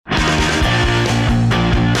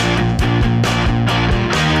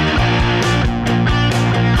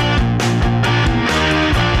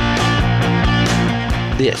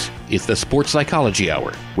This is the Sports Psychology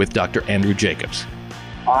Hour with Dr. Andrew Jacobs.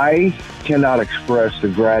 I cannot express the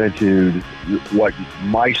gratitude what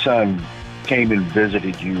my son came and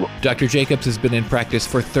visited you. Dr. Jacobs has been in practice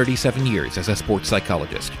for 37 years as a sports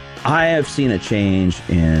psychologist. I have seen a change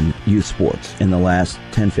in youth sports in the last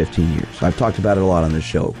 10, 15 years. I've talked about it a lot on this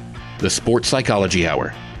show. The Sports Psychology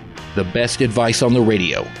Hour. The best advice on the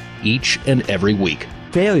radio, each and every week.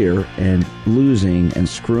 Failure and losing and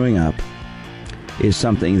screwing up is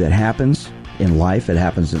something that happens in life. It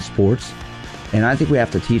happens in sports. And I think we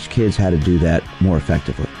have to teach kids how to do that more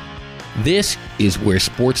effectively. This is where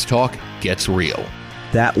sports talk gets real.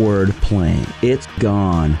 That word playing, it's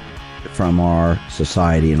gone from our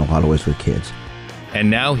society in a lot of ways with kids.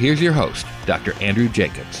 And now here's your host, Dr. Andrew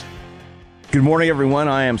Jacobs. Good morning, everyone.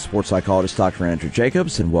 I am sports psychologist Dr. Andrew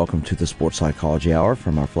Jacobs, and welcome to the Sports Psychology Hour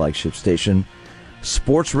from our flagship station,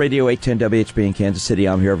 Sports Radio 810 WHB in Kansas City.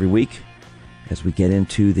 I'm here every week as we get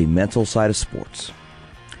into the mental side of sports.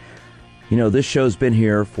 You know, this show's been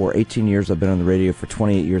here for 18 years. I've been on the radio for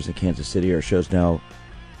 28 years in Kansas City. Our show's now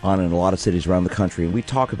on in a lot of cities around the country, and we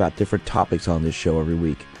talk about different topics on this show every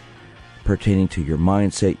week pertaining to your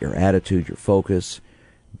mindset, your attitude, your focus,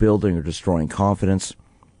 building or destroying confidence,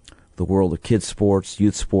 the world of kids sports,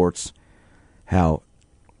 youth sports, how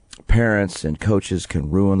parents and coaches can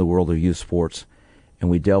ruin the world of youth sports, and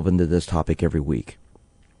we delve into this topic every week.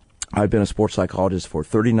 I've been a sports psychologist for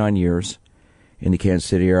 39 years in the Kansas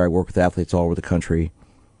City area. I work with athletes all over the country.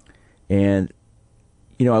 And,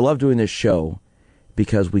 you know, I love doing this show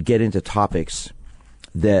because we get into topics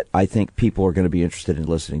that I think people are going to be interested in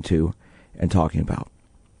listening to and talking about.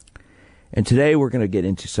 And today we're going to get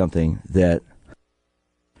into something that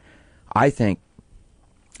I think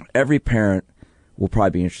every parent will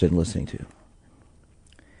probably be interested in listening to.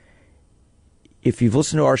 If you've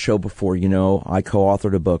listened to our show before, you know I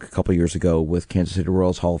co-authored a book a couple years ago with Kansas City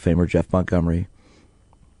Royals Hall of Famer Jeff Montgomery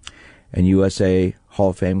and USA Hall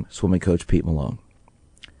of Fame swimming coach Pete Malone.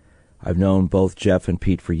 I've known both Jeff and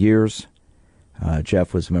Pete for years.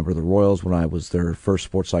 Jeff was a member of the Royals when I was their first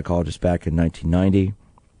sports psychologist back in 1990.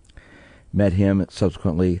 Met him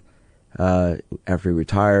subsequently after he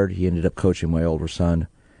retired. He ended up coaching my older son,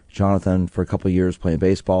 Jonathan, for a couple of years playing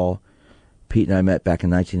baseball. Pete and I met back in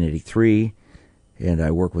 1983, and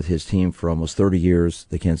I worked with his team for almost 30 years,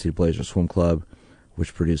 the Kansas City Blazers Swim Club,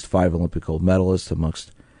 which produced 5 Olympic gold medalists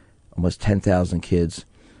amongst almost 10,000 kids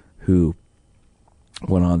who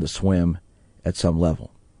went on to swim at some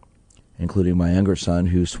level, including my younger son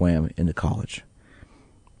who swam into college.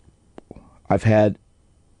 I've had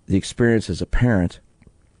the experience as a parent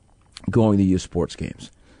going to youth sports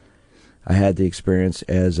games. I had the experience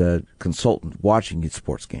as a consultant watching youth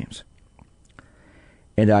sports games.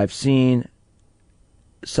 And I've seen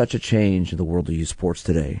such a change in the world of youth sports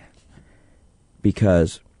today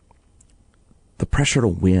because the pressure to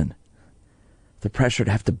win, the pressure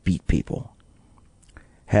to have to beat people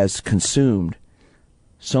has consumed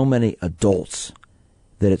so many adults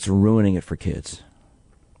that it's ruining it for kids.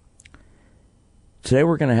 Today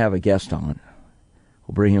we're going to have a guest on.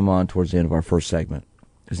 We'll bring him on towards the end of our first segment.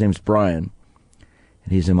 His name's Brian,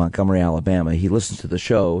 and he's in Montgomery, Alabama. He listens to the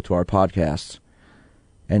show, to our podcasts,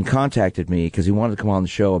 and contacted me because he wanted to come on the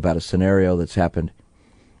show about a scenario that's happened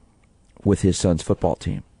with his son's football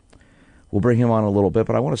team. We'll bring him on in a little bit,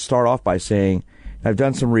 but I want to start off by saying I've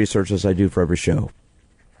done some research, as I do for every show,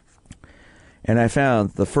 and I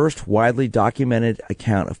found the first widely documented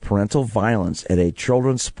account of parental violence at a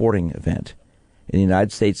children's sporting event in the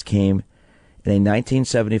United States came in a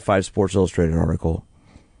 1975 Sports Illustrated article.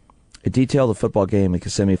 It detailed a football game in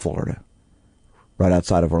Kissimmee, Florida, right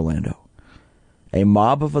outside of Orlando. A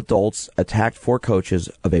mob of adults attacked 4 coaches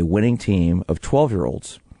of a winning team of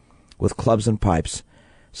 12-year-olds with clubs and pipes,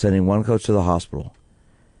 sending one coach to the hospital.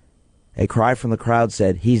 A cry from the crowd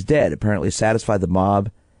said, "He's dead," apparently satisfied the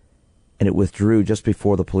mob, and it withdrew just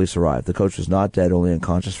before the police arrived. The coach was not dead, only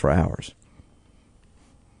unconscious for hours.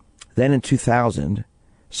 Then in 2000,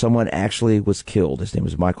 someone actually was killed. His name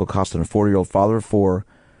was Michael Costin, a 40-year-old father of 4,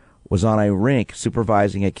 was on a rink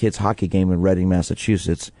supervising a kids' hockey game in Reading,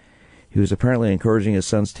 Massachusetts. He was apparently encouraging his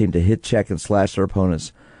son's team to hit, check, and slash their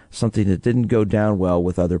opponents, something that didn't go down well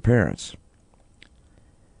with other parents.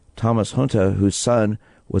 Thomas Hunta, whose son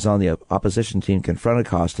was on the opposition team, confronted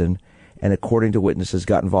Costin, and according to witnesses,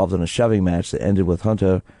 got involved in a shoving match that ended with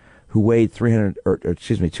Hunta, who weighed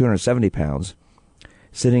 270 pounds,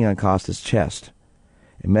 sitting on Costin's chest.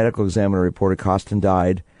 A medical examiner reported Costin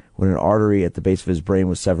died when an artery at the base of his brain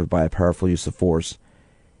was severed by a powerful use of force,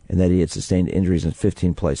 and that he had sustained injuries in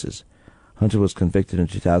 15 places. Hunter was convicted in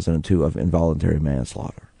 2002 of involuntary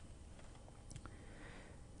manslaughter.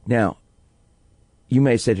 Now, you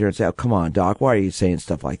may sit here and say, oh, come on, Doc, why are you saying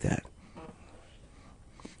stuff like that?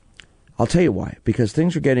 I'll tell you why. Because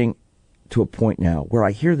things are getting to a point now where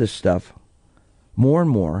I hear this stuff more and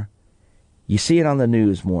more. You see it on the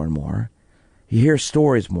news more and more. You hear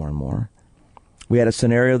stories more and more. We had a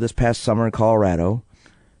scenario this past summer in Colorado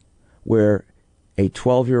where a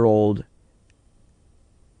 12-year-old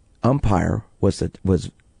umpire was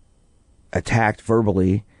attacked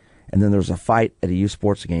verbally, and then there was a fight at a youth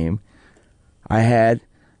sports game. I had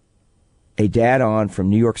a dad on from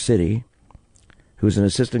New York City who's an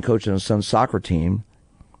assistant coach on his son's soccer team,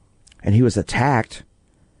 and he was attacked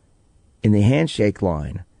in the handshake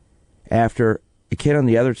line after a kid on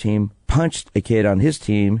the other team punched a kid on his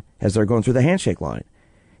team as they're going through the handshake line.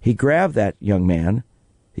 He grabbed that young man,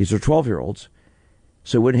 these are 12-year-olds,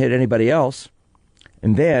 so he wouldn't hit anybody else,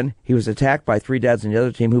 and then he was attacked by 3 dads on the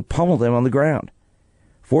other team who pummeled him on the ground.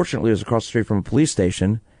 Fortunately, it was across the street from a police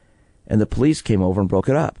station, and the police came over and broke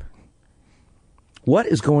it up. What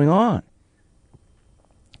is going on?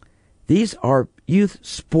 These are youth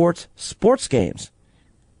sports games.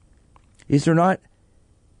 These are not,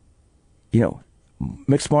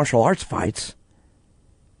 mixed martial arts fights.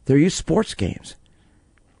 They're youth sports games.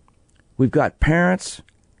 We've got parents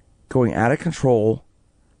going out of control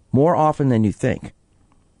more often than you think.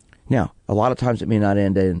 Now, a lot of times it may not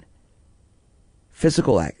end in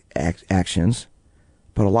physical actions,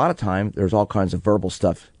 but a lot of time there's all kinds of verbal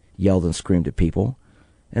stuff yelled and screamed at people,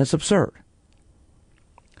 and it's absurd.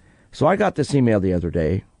 So I got this email the other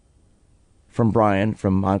day from Brian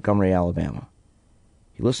from Montgomery, Alabama.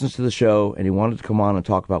 He listens to the show, and he wanted to come on and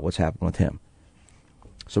talk about what's happened with him.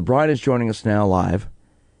 So Brian is joining us now live.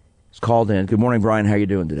 He's called in. Good morning, Brian. How are you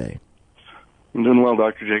doing today? I'm doing well,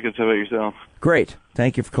 Dr. Jacobs. How about yourself? Great.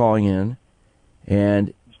 Thank you for calling in.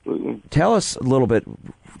 And Absolutely. Tell us a little bit.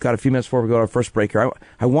 We've got a few minutes before we go to our first break here.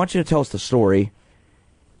 I want you to tell us the story.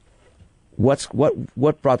 What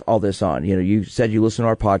brought all this on? You said you listen to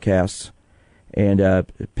our podcasts and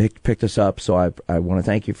picked us up, so I want to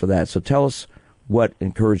thank you for that. So tell us what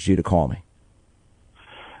encouraged you to call me.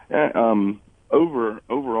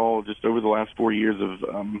 Overall, just over the last 4 years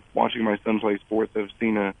of watching my son play sports, I've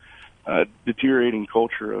seen a deteriorating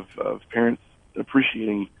culture of parents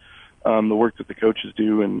appreciating the work that the coaches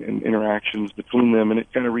do and interactions between them, and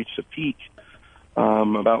it kind of reached a peak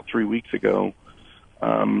about 3 weeks ago.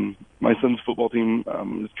 My son's football team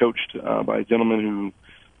is coached by a gentleman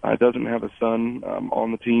who doesn't have a son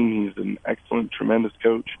on the team. He's an excellent, tremendous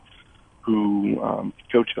coach who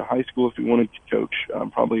coached at a high school if he wanted to coach,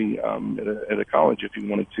 probably at a college if he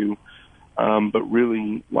wanted to, but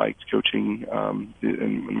really liked coaching.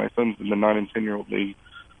 And my son's in the 9 and 10-year-old league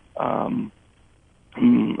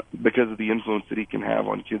because of the influence that he can have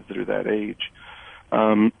on kids that are that age.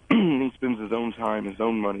 He spends his own time, his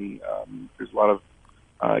own money. There's a lot of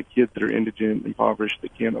kids that are indigent, impoverished,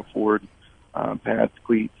 that can't afford pads,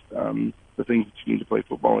 cleats, the things that you need to play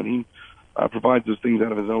football, and he provides those things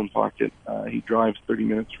out of his own pocket. He drives 30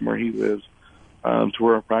 minutes from where he lives to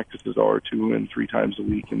where our practices are 2 and 3 times a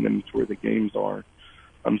week, and then to where the games are.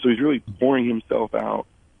 So he's really pouring himself out,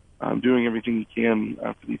 doing everything he can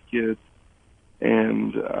for these kids.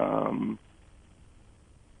 And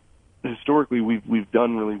historically, we've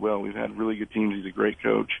done really well. We've had really good teams. He's a great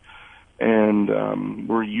coach. And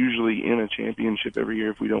we're usually in a championship every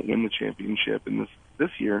year if we don't win the championship. And this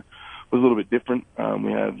year was a little bit different.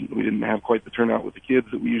 We didn't have quite the turnout with the kids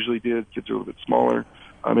that we usually did. Kids are a little bit smaller.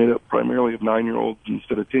 Made up primarily of 9-year-olds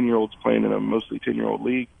instead of 10-year-olds playing in a mostly 10-year-old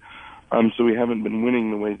league. So we haven't been winning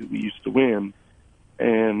the way that we used to win.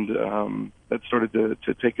 And that started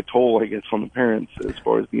to take a toll, I guess, on the parents as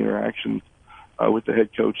far as the interactions with the head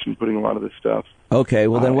coach and putting a lot of this stuff. Okay,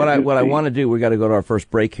 well then what I want to do, we got to go to our first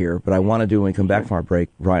break here, but I want to do when we come back from our break,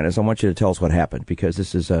 Brian, is I want you to tell us what happened, because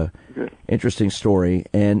this is a interesting story,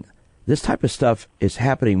 and this type of stuff is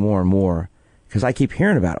happening more and more because I keep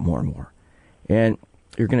hearing about it more and more. And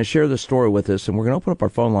you're going to share this story with us, and we're going to open up our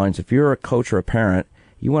phone lines. If you're a coach or a parent,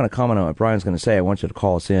 you want to comment on what Brian's going to say, I want you to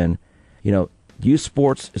call us in. Youth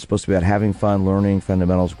sports is supposed to be about having fun, learning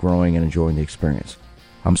fundamentals, growing, and enjoying the experience.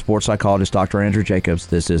 I'm sports psychologist Dr. Andrew Jacobs.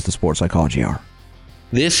 This is the Sports Psychology Hour.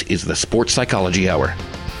 This is the Sports Psychology Hour.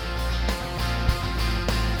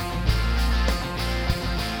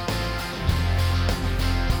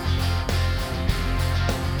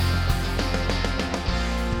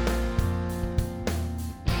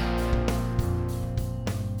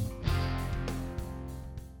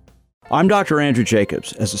 I'm Dr. Andrew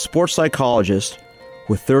Jacobs. As a sports psychologist,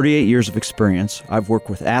 With 38 years of experience, I've worked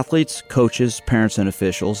with athletes, coaches, parents, and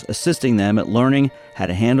officials, assisting them at learning how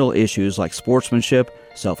to handle issues like sportsmanship,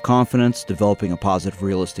 self-confidence, developing a positive,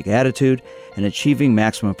 realistic attitude, and achieving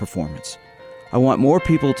maximum performance. I want more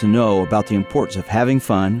people to know about the importance of having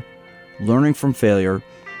fun, learning from failure,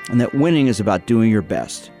 and that winning is about doing your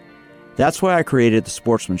best. That's why I created the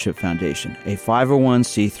Sportsmanship Foundation, a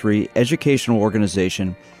 501c3 educational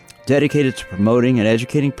organization dedicated to promoting and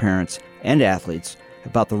educating parents and athletes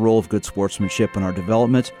about the role of good sportsmanship in our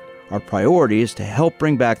development. Our priority is to help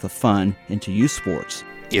bring back the fun into youth sports.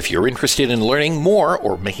 If you're interested in learning more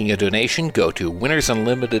or making a donation, go to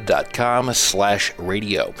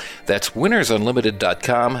winnersunlimited.com/radio. That's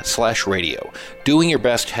winnersunlimited.com/radio. Doing your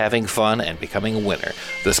best, having fun, and becoming a winner.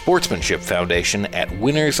 The Sportsmanship Foundation at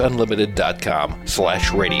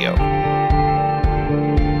winnersunlimited.com/radio.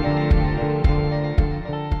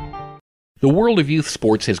 The world of youth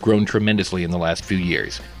sports has grown tremendously in the last few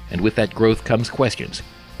years, and with that growth comes questions.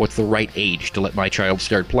 What's the right age to let my child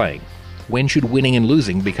start playing? When should winning and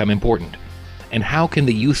losing become important? And how can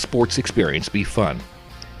the youth sports experience be fun?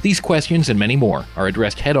 These questions and many more are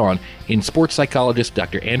addressed head-on in sports psychologist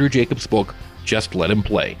Dr. Andrew Jacobs' book, Just Let Him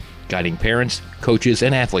Play, guiding parents, coaches,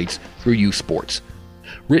 and athletes through youth sports.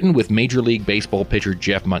 Written with Major League Baseball pitcher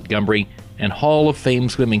Jeff Montgomery and Hall of Fame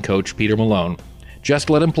swimming coach Peter Malone,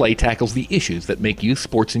 Just Let Him Play tackles the issues that make youth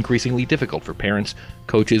sports increasingly difficult for parents,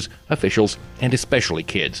 coaches, officials, and especially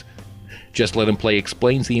kids. Just Let Him Play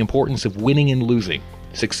explains the importance of winning and losing,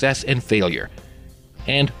 success and failure,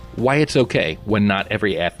 and why it's okay when not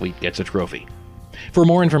every athlete gets a trophy. For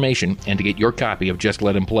more information and to get your copy of Just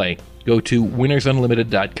Let Him Play, go to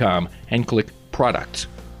winnersunlimited.com and click Products.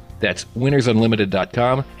 That's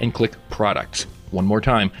winnersunlimited.com and click Products. One more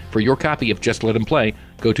time, for your copy of Just Let Him Play,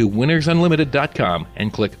 go to winnersunlimited.com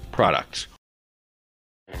and click Products.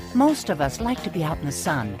 Most of us like to be out in the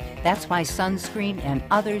sun. That's why sunscreen and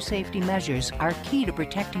other safety measures are key to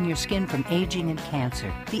protecting your skin from aging and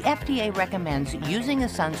cancer. The FDA recommends using a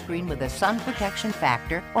sunscreen with a sun protection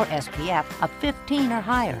factor, or SPF, of 15 or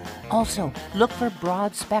higher. Also, look for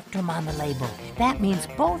broad spectrum on the label. That means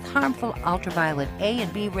both harmful ultraviolet A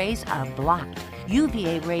and B rays are blocked.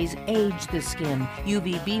 UVA rays age the skin,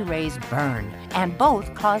 UVB rays burn, and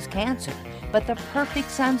both cause cancer. But the perfect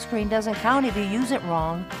sunscreen doesn't count if you use it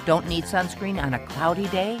wrong. Don't need sunscreen on a cloudy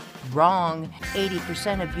day? Wrong.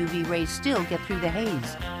 80% of UV rays still get through the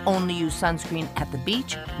haze. Only use sunscreen at the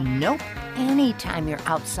beach? Nope. Anytime you're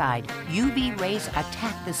outside, UV rays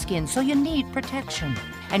attack the skin, so you need protection.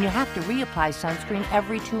 And you have to reapply sunscreen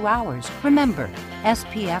every 2 hours. Remember,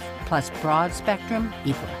 SPF plus broad spectrum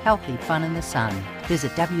equal healthy fun in the sun.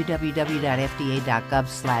 Visit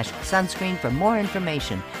www.fda.gov/sunscreen for more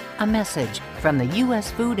information. A message from the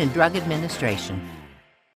U.S. Food and Drug Administration.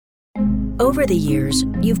 Over the years,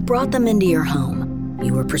 you've brought them into your home.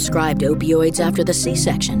 You were prescribed opioids after the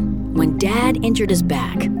C-section, when Dad injured his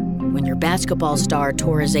back, when your basketball star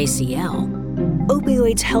tore his ACL.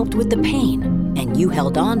 Opioids helped with the pain, and you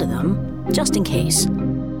held on to them just in case.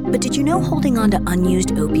 But did you know holding on to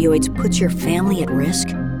unused opioids puts your family at risk?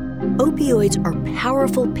 Opioids are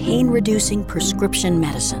powerful pain-reducing prescription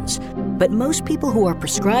medicines, but most people who are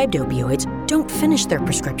prescribed opioids don't finish their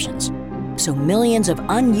prescriptions. So millions of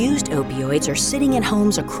unused opioids are sitting in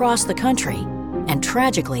homes across the country. And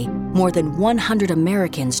tragically, more than 100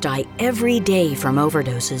 Americans die every day from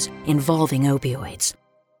overdoses involving opioids.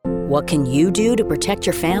 What can you do to protect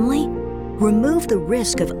your family? Remove the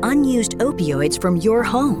risk of unused opioids from your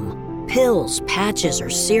home. Pills, patches, or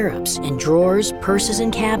syrups in drawers, purses,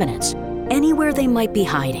 and cabinets, anywhere they might be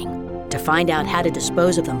hiding. To find out how to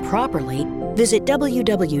dispose of them properly, visit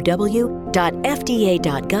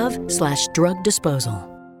www.fda.gov/drug disposal.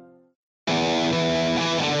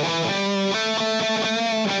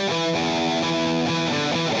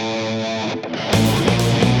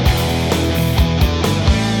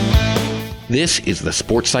 This is the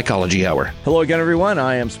Sports Psychology Hour. Hello again, everyone.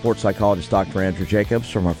 I am sports psychologist Dr. Andrew Jacobs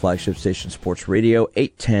from our flagship station, Sports Radio,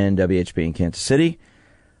 810 WHB in Kansas City.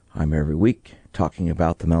 I'm every week talking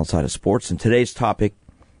about the mental side of sports, and today's topic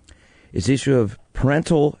is the issue of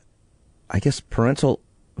parental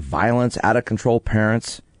violence, out-of-control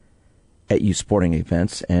parents at youth sporting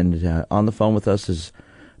events. And on the phone with us is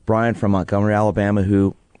Brian from Montgomery, Alabama,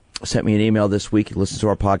 who sent me an email this week. He listens to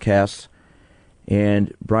our podcast,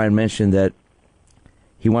 and Brian mentioned that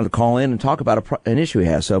he wanted to call in and talk about an issue he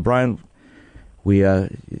has. So, Brian, we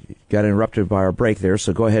got interrupted by our break there,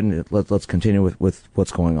 so go ahead and let's continue with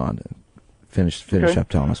what's going on. Finish up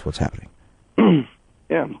telling us what's happening.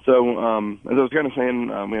 Yeah, so as I was kind of saying,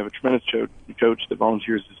 we have a tremendous coach that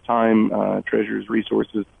volunteers his time, treasures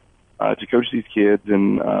resources to coach these kids,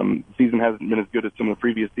 and the season hasn't been as good as some of the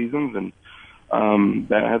previous seasons, and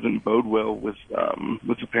that hasn't boded well with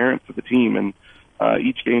the parents of the team. And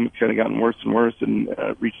each game has kind of gotten worse and worse, and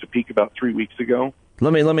reached a peak about 3 weeks ago.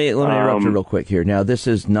 Let me interrupt you real quick here. Now, this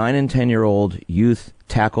is 9 and 10-year-old youth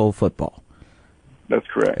tackle football. That's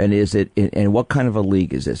correct. And and what kind of a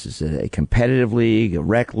league is this? Is it a competitive league, a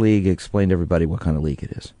rec league? Explain to everybody what kind of league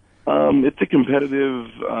it is. It's a competitive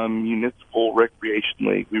municipal recreation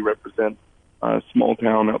league. We represent a small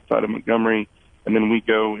town outside of Montgomery, and then we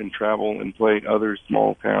go and travel and play other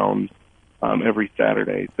small towns every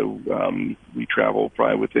Saturday. So we travel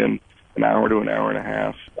probably within an hour to an hour and a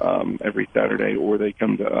half every Saturday, or they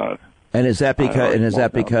come to us. And is that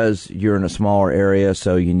because you're in a smaller area,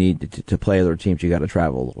 so you need to play other teams? You got to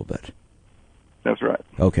travel a little bit. That's right.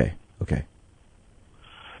 Okay.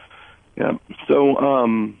 Yeah.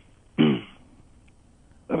 So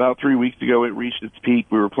about 3 weeks ago, it reached its peak.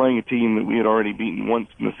 We were playing a team that we had already beaten once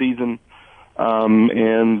in the season,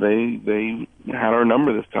 and they had our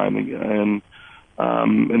number this time. And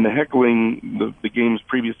the heckling, the games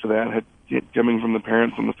previous to that, had coming from the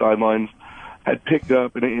parents on the sidelines, had picked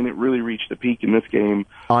up, and it really reached a peak in this game.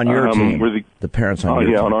 On your team? The parents on your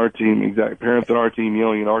team? Yeah, on our team, exactly. Parents on our team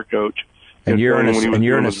yelling at our coach. And you're an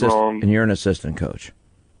assistant coach.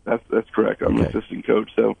 That's correct. I'm an assistant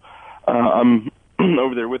coach. So I'm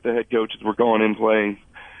over there with the head coach as we're going in plays.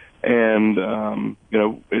 And,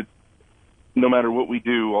 no matter what we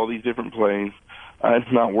do, all these different plays,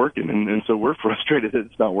 it's not working. And so we're frustrated that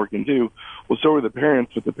it's not working too. Well, so are the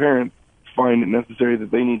parents, but the parents find it necessary that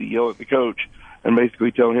they need to yell at the coach and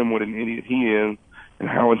basically tell him what an idiot he is and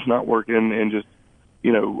how it's not working, and just,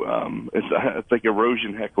 it's like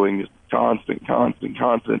erosion heckling, just constant.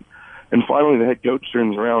 And finally the head coach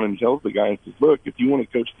turns around and tells the guy and says, look, if you want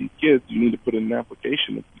to coach these kids, you need to put in an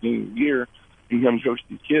application at the beginning of the year and come coach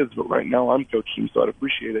these kids. But right now I'm coaching, so I'd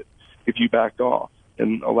appreciate it if you backed off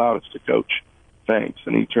and allowed us to coach. Thanks.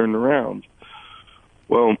 And he turned around.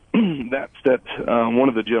 Well, that set one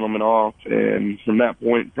of the gentlemen off, and from that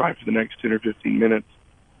point, probably for the next 10 or 15 minutes,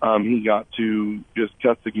 he got to just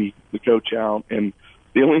cut the coach out. And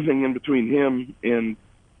the only thing in between him and,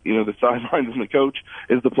 the sidelines and the coach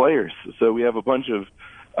is the players. So we have a bunch of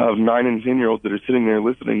 9 and 10-year-olds that are sitting there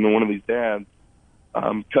listening to one of these dads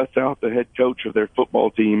cuss out the head coach of their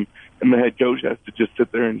football team, and the head coach has to just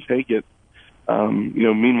sit there and take it.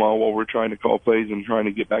 Meanwhile, while we're trying to call plays and trying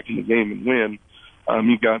to get back in the game and win,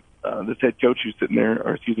 you got this head coach who's sitting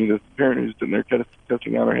there, this parent who's sitting there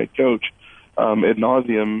cussing out our head coach ad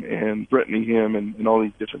nauseum and threatening him and all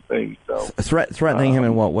these different things. So threatening him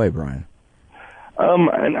in what way, Brian?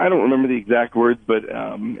 And I don't remember the exact words, but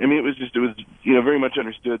it was very much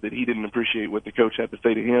understood that he didn't appreciate what the coach had to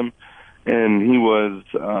say to him, and he was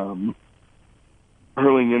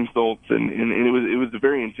hurling insults, and it was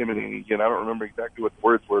very intimidating. Again, I don't remember exactly what the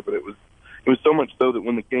words were, but it was so much so that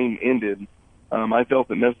when the game ended, I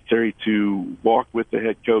felt it necessary to walk with the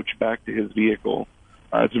head coach back to his vehicle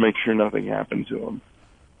to make sure nothing happened to him.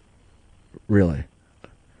 Really?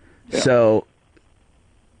 Yeah. So,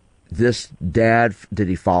 this dad, did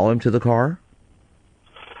he follow him to the car?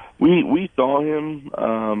 We saw him,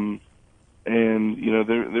 and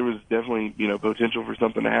there was definitely potential for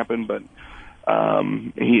something to happen, but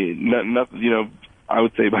nothing. I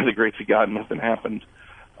would say by the grace of God, nothing happened.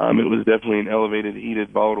 It was definitely an elevated,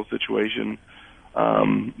 heated, volatile situation.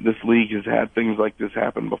 This league has had things like this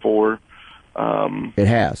happen before. It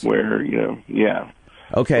has. Where, yeah.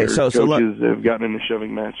 Okay, so coaches have gotten into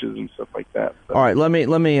shoving matches and stuff like that. So. All right, let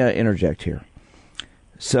me interject here.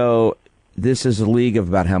 So this is a league of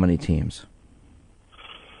about how many teams?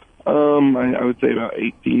 I would say about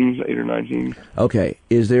 8 or 9 teams. Okay,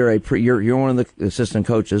 is there you're one of the assistant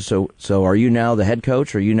coaches, so are you now the head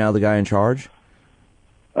coach? Or are you now the guy in charge?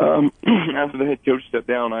 After the head coach stepped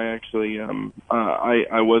down, I actually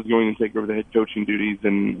I was going to take over the head coaching duties,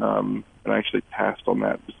 and I actually passed on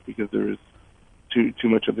that just because there was too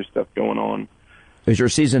much other stuff going on. Is your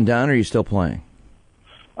season done, or are you still playing?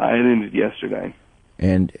 It ended yesterday.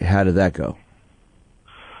 And how did that go?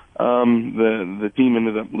 The team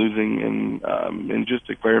ended up losing, and just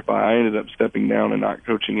to clarify, I ended up stepping down and not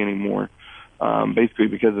coaching anymore, basically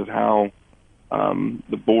because of how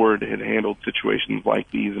the board had handled situations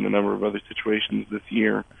like these and a number of other situations this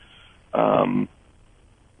year. Not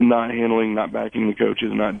backing the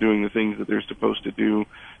coaches, not doing the things that they're supposed to do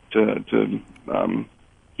to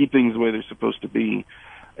keep things the way they're supposed to be.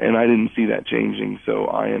 And I didn't see that changing, so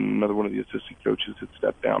I and another one of the assistant coaches had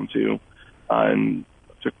stepped down too, and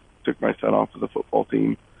took my son off of the football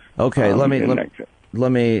team. Okay, let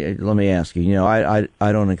let me ask you. You know,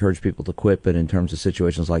 I don't encourage people to quit, but in terms of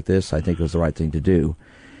situations like this, I think it was the right thing to do.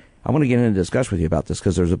 I want to get into a discussion with you about this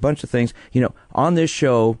because there's a bunch of things. You know, on this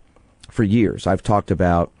show for years, I've talked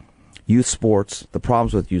about youth sports, the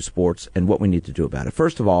problems with youth sports, and what we need to do about it.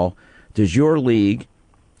 First of all, does your league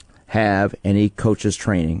have any coaches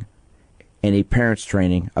training, any parents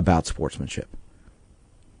training about sportsmanship?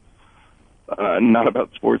 Not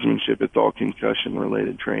about sportsmanship. It's all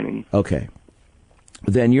concussion-related training. Okay.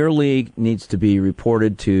 Then your league needs to be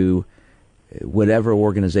reported to whatever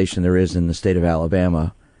organization there is in the state of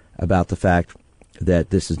Alabama about the fact that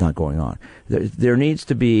this is not going on. There needs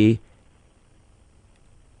to be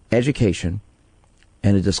education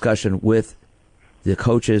and a discussion with the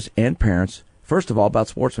coaches and parents, first of all, about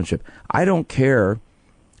sportsmanship. I don't care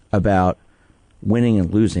about winning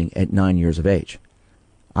and losing at 9 years of age.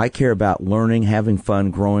 I care about learning, having fun,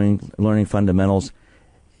 growing, learning fundamentals,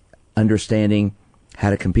 understanding how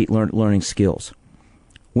to compete, learning skills.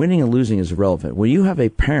 Winning and losing is irrelevant. When you have a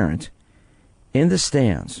parent in the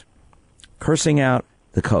stands cursing out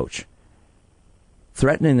the coach,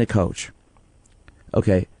 threatening the coach,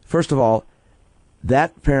 okay, first of all,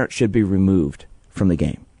 that parent should be removed from the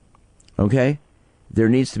game. Okay? There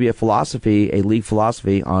needs to be a philosophy, a league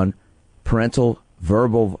philosophy on parental,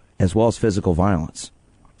 verbal, as well as physical violence.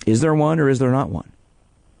 Is there one or is there not one?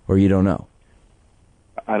 Or you don't know?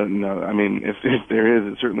 I don't know. I mean, if there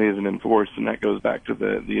is, it certainly isn't enforced, and that goes back to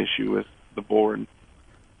the issue with the board.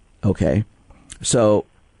 Okay. So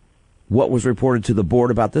what was reported to the board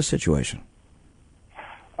about this situation?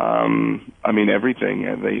 I mean, everything.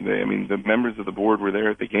 I mean, the members of the board were there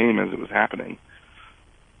at the game as it was happening.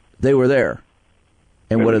 They were there.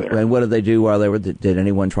 And what did they do while they were? Did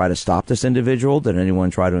anyone try to stop this individual? Did anyone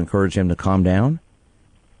try to encourage him to calm down?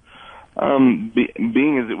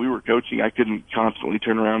 Being as that we were coaching, I couldn't constantly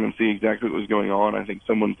turn around and see exactly what was going on. I think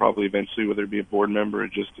someone probably eventually, whether it be a board member or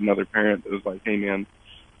just another parent, that was like, "Hey, man,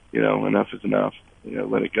 you know, enough is enough. You know,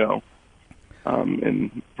 let it go,"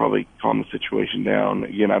 and probably calm the situation down.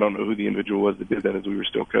 Again, I don't know who the individual was that did that as we were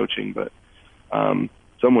still coaching, but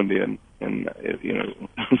someone did, and you know,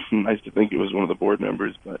 it's nice to think it was one of the board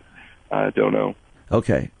members, but I don't know.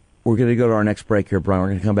 Okay. We're going to go to our next break here, Brian. We're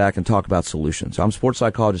going to come back and talk about solutions. I'm sports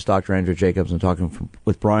psychologist Dr. Andrew Jacobs. I'm talking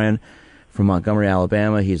with Brian from Montgomery,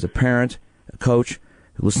 Alabama. He's a parent, a coach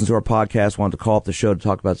who listens to our podcast, wanted to call up the show to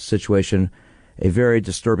talk about the situation, a very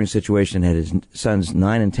disturbing situation at his son's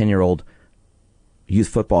 9 and 10-year-old youth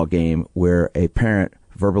football game where a parent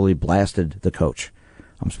verbally blasted the coach.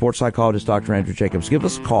 I'm sports psychologist Dr. Andrew Jacobs. Give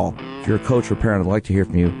us a call. If you're a coach or parent, I'd like to hear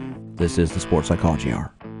from you. This is the Sports Psychology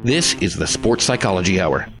Hour. This is the Sports Psychology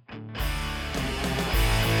Hour.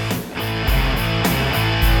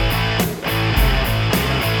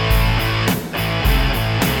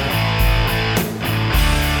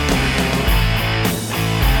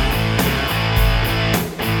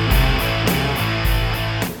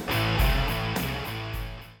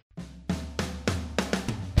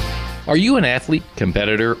 Are you an athlete,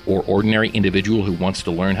 competitor, or ordinary individual who wants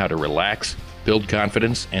to learn how to relax, build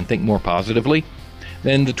confidence, and think more positively?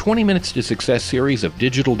 Then the 20 Minutes to Success series of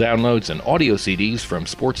digital downloads and audio CDs from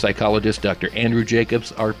sports psychologist Dr. Andrew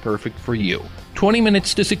Jacobs are perfect for you. 20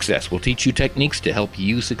 Minutes to Success will teach you techniques to help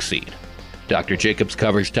you succeed. Dr. Jacobs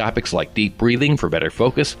covers topics like deep breathing for better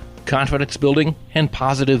focus, confidence building, and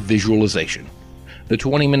positive visualization. The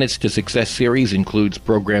 20 Minutes to Success series includes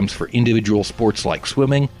programs for individual sports like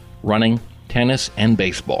swimming, running, tennis, and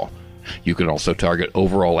baseball. You can also target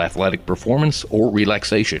overall athletic performance or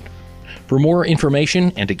relaxation. For more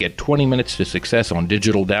information and to get 20 Minutes to Success on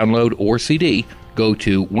digital download or CD, go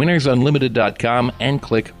to winnersunlimited.com and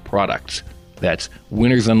click Products. That's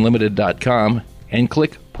winnersunlimited.com and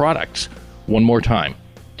click Products. One more time.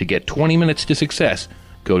 To get 20 Minutes to Success,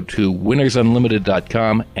 go to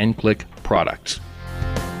winnersunlimited.com and click Products.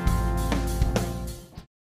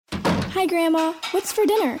 Hi, Grandma. What's for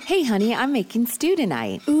dinner? Hey, honey, I'm making stew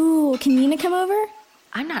tonight. Ooh, can Nina come over?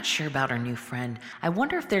 I'm not sure about our new friend. I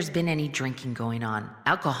wonder if there's been any drinking going on.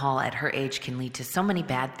 Alcohol at her age can lead to so many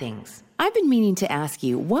bad things. I've been meaning to ask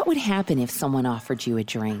you, what would happen if someone offered you a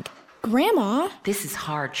drink? Grandma? This is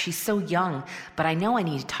hard. She's so young, but I know I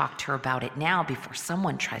need to talk to her about it now before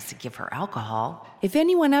someone tries to give her alcohol. If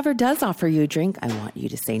anyone ever does offer you a drink, I want you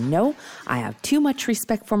to say no. I have too much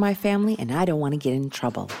respect for my family, and I don't want to get in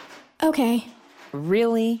trouble. Okay.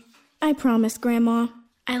 Really? I promise, Grandma.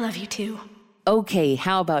 I love you too. Okay,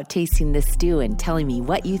 how about tasting this stew and telling me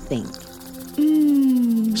what you think?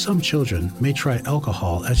 Some children may try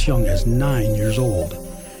alcohol as young as 9 years old.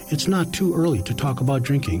 It's not too early to talk about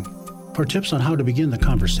drinking. For tips on how to begin the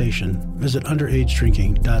conversation, visit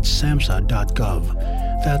underagedrinking.samhsa.gov.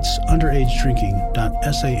 That's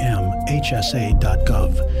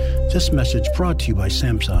underagedrinking.samhsa.gov. This message brought to you by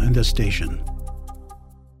SAMHSA and this station.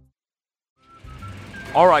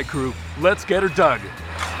 All right, crew, let's get her dug.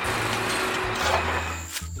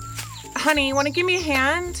 Honey, want to give me a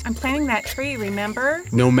hand? I'm planting that tree, remember?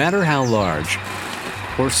 No matter how large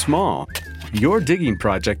or small your digging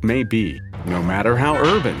project may be, no matter how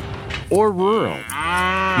urban or rural,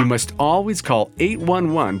 you must always call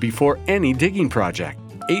 811 before any digging project.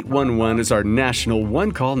 811 is our national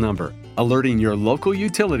one-call number, alerting your local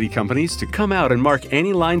utility companies to come out and mark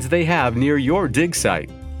any lines they have near your dig site.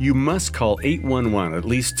 You must call 811 at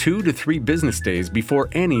least 2 to 3 business days before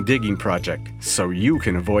any digging project, so you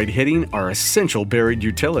can avoid hitting our essential buried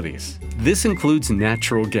utilities. This includes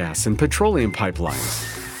natural gas and petroleum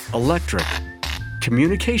pipelines, electric,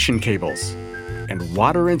 communication cables, and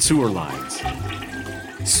water and sewer lines.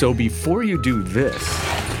 So before you do this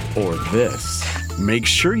or this, make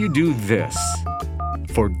sure you do this.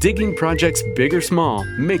 For digging projects big or small,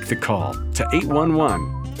 make the call to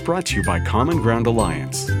 811. Brought to you by Common Ground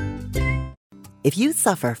Alliance. If you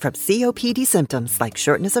suffer from COPD symptoms like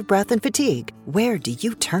shortness of breath and fatigue, where do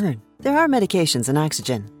you turn? There are medications and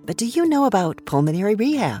oxygen, but do you know about pulmonary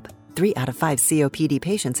rehab? 3 out of 5 COPD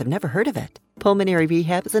patients have never heard of it. Pulmonary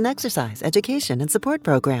rehab is an exercise, education, and support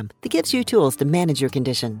program that gives you tools to manage your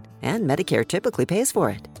condition, and Medicare typically pays for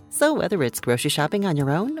it. So whether it's grocery shopping on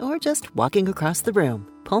your own or just walking across the room,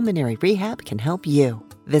 pulmonary rehab can help you.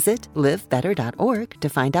 Visit livebetter.org to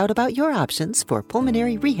find out about your options for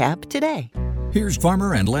pulmonary rehab today. Here's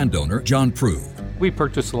farmer and landowner John Prue. We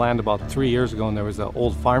purchased the land about 3 years ago, and there was an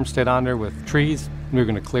old farmstead on there with trees. We were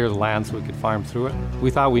going to clear the land so we could farm through it.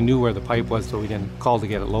 We thought we knew where the pipe was, so we didn't call to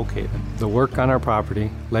get it located. The work on our property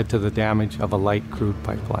led to the damage of a light crude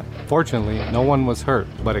pipeline. Fortunately, no one was hurt,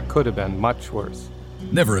 but it could have been much worse.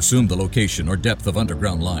 Never assume the location or depth of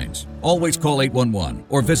underground lines. Always call 811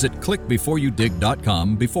 or visit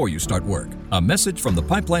clickbeforeyoudig.com before you start work. A message from the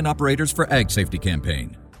Pipeline Operators for Ag Safety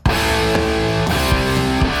campaign.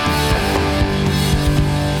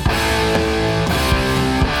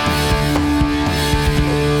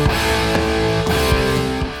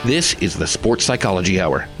 This is the Sports Psychology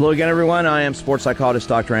Hour. Hello again, everyone. I am sports psychologist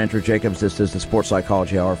Dr. Andrew Jacobs. This is the Sports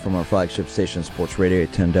Psychology Hour from our flagship station, Sports Radio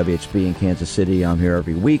 810 WHB in Kansas City. I'm here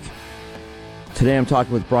every week. Today I'm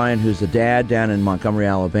talking with Brian, who's a dad down in Montgomery,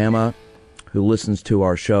 Alabama, who listens to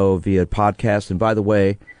our show via podcast. And by the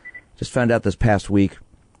way, just found out this past week,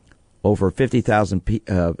 over 50,000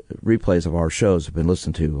 replays of our shows have been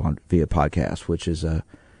listened to via podcast, which is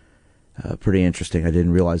pretty interesting. I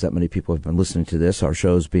didn't realize that many people have been listening to this. Our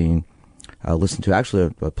show's being listened to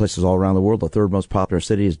actually places all around the world. The third most popular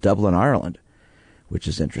city is Dublin, Ireland, which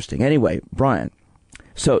is interesting. Anyway, Brian,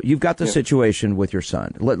 so you've got the situation with your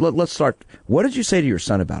son. Let's start. What did you say to your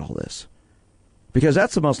son about all this? Because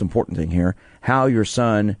that's the most important thing here, how your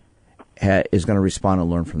son is going to respond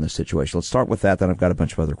and learn from this situation. Let's start with that, then I've got a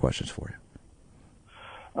bunch of other questions for you.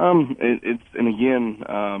 And again,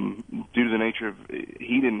 due to the nature of,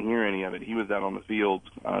 he didn't hear any of it. He was out on the field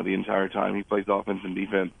the entire time. He plays offense and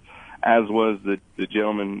defense, as was the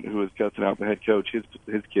gentleman who was cussing out the head coach. His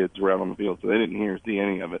kids were out on the field, so they didn't hear or see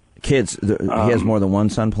any of it. Kids, he has more than one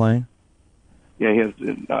son playing? Yeah, he has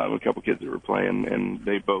a couple kids that were playing, and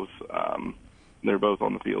they're both on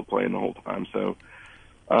the field playing the whole time. So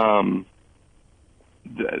Brennan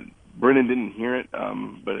didn't hear it,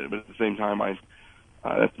 but at the same time,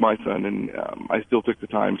 that's my son, and I still took the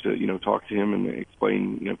time to, talk to him and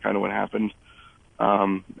explain, kind of what happened,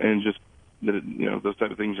 and just that, those type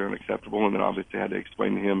of things are unacceptable. And then obviously I had to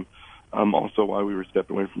explain to him also why we were stepped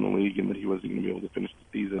away from the league and that he wasn't going to be able to finish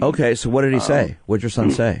the season. Okay, so what did he say? What did your son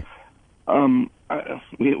say?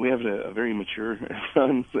 We have a very mature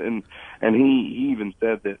son, and he even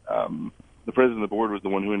said that the president of the board was the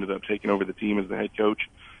one who ended up taking over the team as the head coach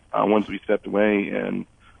once we stepped away, and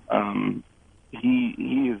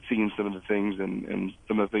he had seen some of the things and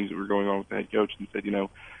some of the things that were going on with the head coach, and said, he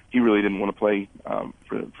really didn't want to play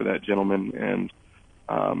for that gentleman, and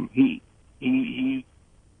he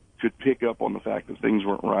could pick up on the fact that things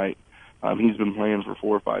weren't right. He's been playing for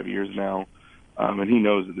 4 or 5 years now, and he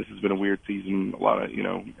knows that this has been a weird season, a lot of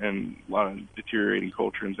deteriorating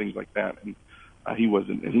culture and things like that. And he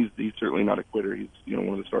wasn't, and he's certainly not a quitter. He's one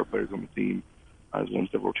of the star players on the team. Has won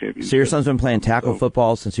several championships. So your son's been playing tackle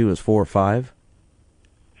football since he was 4 or 5?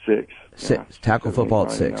 6. Tackle football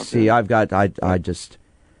at 6. See, I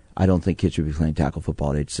don't think kids should be playing tackle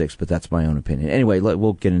football at age 6, but that's my own opinion. Anyway,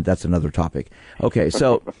 we'll get into that's another topic. Okay,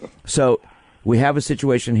 so we have a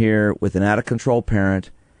situation here with an out of control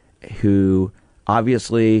parent who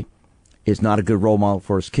obviously is not a good role model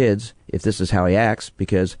for his kids if this is how he acts,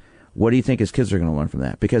 because what do you think his kids are going to learn from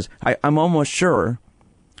that? Because I'm almost sure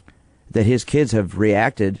that his kids have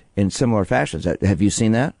reacted in similar fashions. Have you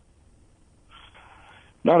seen that?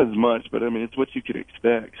 Not as much, but I mean, it's what you could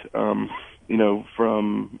expect, from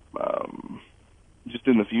just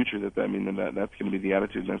in the future that's going to be the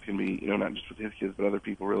attitude, and that's going to be, not just with his kids, but other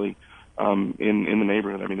people really in the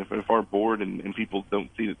neighborhood. I mean, if our board and people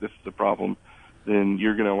don't see that this is a problem, then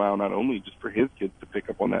you're going to allow not only just for his kids to pick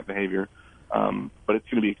up on that behavior, but it's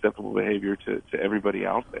going to be acceptable behavior to everybody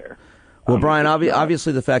out there. Well, Brian,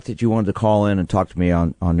 obviously the fact that you wanted to call in and talk to me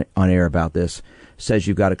on air about this says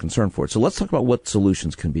you've got a concern for it. So let's talk about what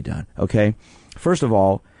solutions can be done, okay? First of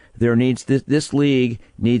all, this league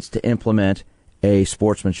needs to implement a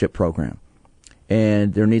sportsmanship program.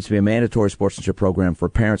 And there needs to be a mandatory sportsmanship program for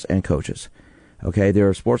parents and coaches. Okay, there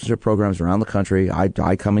are sportsmanship programs around the country. I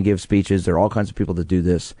come and give speeches. There are all kinds of people that do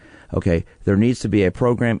this. Okay, there needs to be a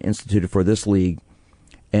program instituted for this league,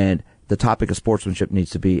 and the topic of sportsmanship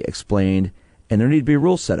needs to be explained, and there need to be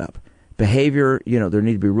rules set up. Behavior, there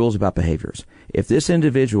need to be rules about behaviors. If this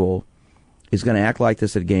individual is going to act like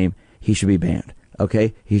this at a game, he should be banned.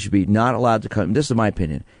 Okay, he should be not allowed to come. This is my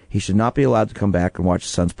opinion. He should not be allowed to come back and watch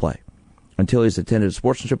his sons play until he's attended a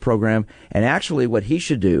sportsmanship program. And actually, what he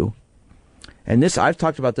should do. And this, I've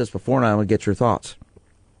talked about this before, and I want to get your thoughts.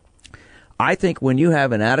 I think when you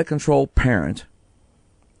have an out-of-control parent,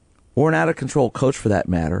 or an out-of-control coach for that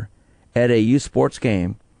matter, at a youth sports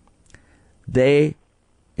game, they,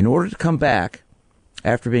 in order to come back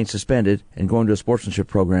after being suspended and going to a sportsmanship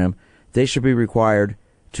program, they should be required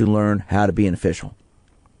to learn how to be an official,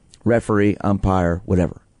 referee, umpire,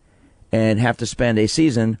 whatever, and have to spend a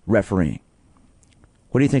season refereeing.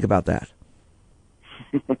 What do you think about that?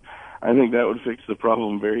 I think that would fix the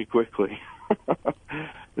problem very quickly, because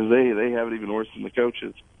they have it even worse than the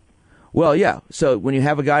coaches. Well, yeah. So when you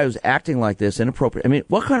have a guy who's acting like this, inappropriate, I mean,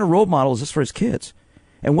 what kind of role model is this for his kids?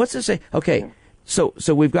 And what's this say? Okay, so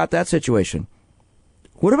we've got that situation.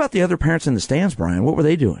 What about the other parents in the stands, Brian? What were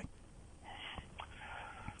they doing?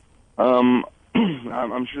 I'm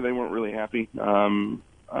sure they weren't really happy.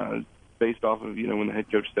 Based off of, when the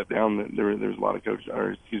head coach stepped down, there's a lot of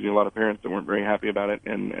a lot of parents that weren't very happy about it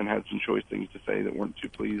and had some choice things to say that weren't too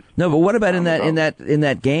pleased. No, but what about in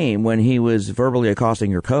that game when he was verbally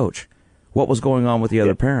accosting your coach? What was going on with the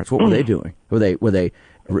other parents? What were they doing? Were they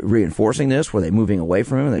reinforcing this? Were they moving away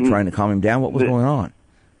from him? Were they trying to calm him down? What was going on?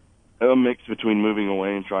 A mix between moving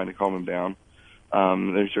away and trying to calm him down.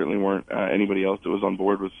 There certainly weren't anybody else that was on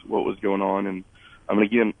board with what was going on. And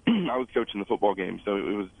again, I was coaching the football game, so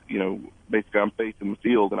it was, basically I'm facing the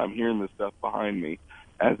field and I'm hearing this stuff behind me,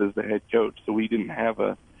 as is the head coach. So we didn't have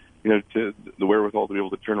the wherewithal to be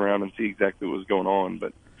able to turn around and see exactly what was going on.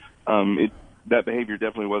 But that behavior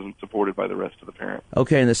definitely wasn't supported by the rest of the parents.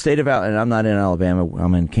 Okay, in the state of and I'm not in Alabama,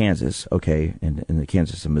 I'm in Kansas. Okay, in the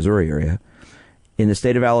Kansas and Missouri area. In the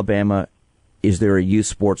state of Alabama, is there a youth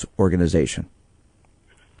sports organization?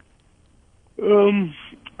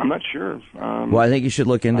 I'm not sure. Well, I think you should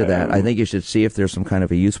look into that. I think you should see if there's some kind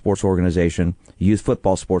of a youth sports organization, youth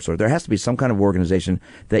football sports, or there has to be some kind of organization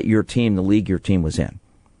that your team, the league your team was in.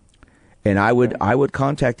 And I would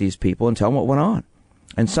contact these people and tell them what went on.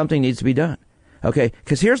 And something needs to be done. Okay,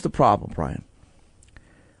 because here's the problem, Brian.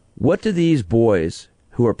 What do these boys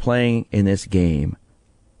who are playing in this game,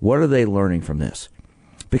 what are they learning from this?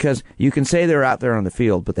 Because you can say they're out there on the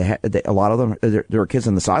field, but a lot of them, there are kids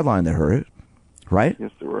on the sideline that heard it, right? Yes,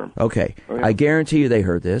 there were. Okay, oh, yeah. I guarantee you they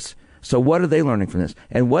heard this. So what are they learning from this?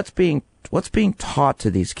 And what's being taught to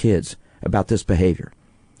these kids about this behavior?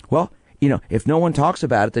 Well, if no one talks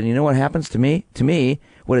about it, then you know what happens to me? To me,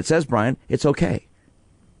 what it says, Brian, it's okay.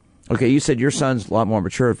 Okay, you said your son's a lot more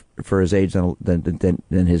mature for his age than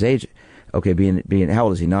his age. Okay, being how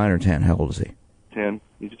old is he? 9 or 10? How old is he? 10.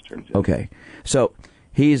 He just turned 10. Okay, so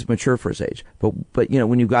he's mature for his age. But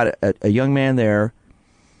when you've got a young man there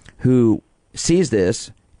who sees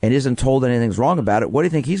this and isn't told anything's wrong about it, what do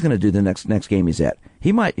you think he's going to do the next game he's at?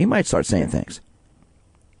 He might start saying things.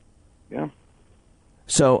 Yeah.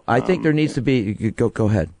 So I think there needs to be. Go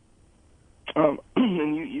ahead.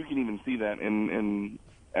 And you can even see that in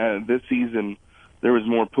this season, there was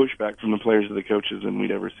more pushback from the players to the coaches than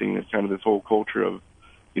we'd ever seen. It's kind of this whole culture of,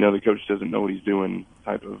 the coach doesn't know what he's doing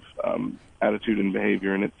type of attitude and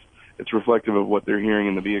behavior, and it's reflective of what they're hearing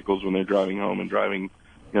in the vehicles when they're driving home and driving,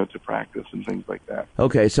 to practice and things like that.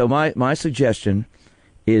 Okay, so my suggestion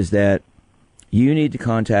is that you need to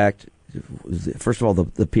contact, first of all,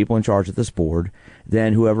 the people in charge of this board,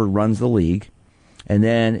 then whoever runs the league, And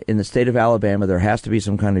then in the state of Alabama, there has to be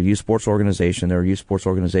some kind of youth sports organization. There are youth sports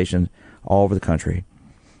organizations all over the country.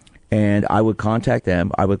 And I would contact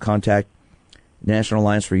them. I would contact National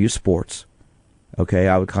Alliance for Youth Sports. Okay,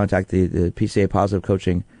 I would contact the PCA Positive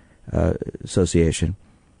Coaching Association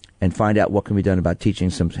and find out what can be done about teaching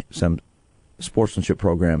some sportsmanship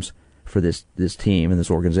programs for this team and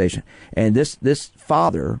this organization. And this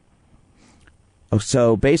father,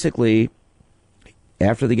 so basically,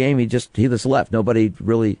 after the game, he just left. Nobody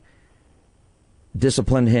really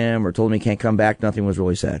disciplined him or told him he can't come back. Nothing was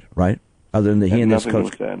really said, right? Other than he and this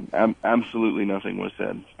coach. Nothing was said. Absolutely nothing was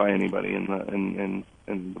said by anybody in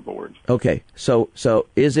the board. Okay, so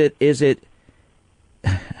is it? It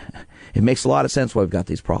makes a lot of sense why we've got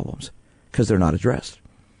these problems because they're not addressed.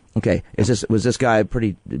 Okay, was this guy a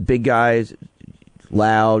pretty big guy,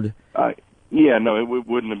 loud? Yeah, no, it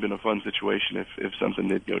wouldn't have been a fun situation if something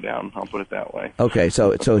did go down. I'll put it that way. Okay,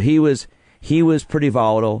 so he was pretty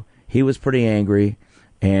volatile. He was pretty angry,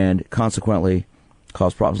 and consequently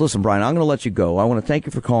caused problems. Listen, Brian, I'm going to let you go. I want to thank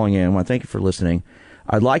you for calling in. I want to thank you for listening.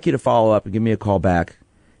 I'd like you to follow up and give me a call back.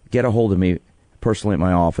 Get a hold of me personally at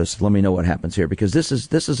my office. Let me know what happens here because this is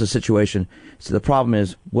a situation. So the problem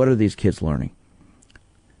is, what are these kids learning?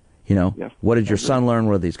 What did your son learn?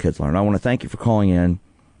 What did these kids learn? I want to thank you for calling in.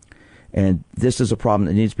 And this is a problem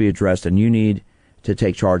that needs to be addressed, and you need to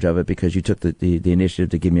take charge of it because you took the initiative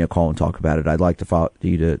to give me a call and talk about it. I'd like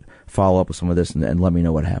you to follow up with some of this and let me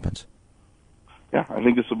know what happens. Yeah, I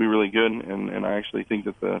think this will be really good, and I actually think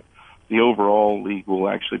that the overall league will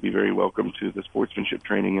actually be very welcome to the sportsmanship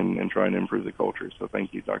training and trying to improve the culture. So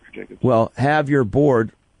thank you, Dr. Jacobs. Well, have your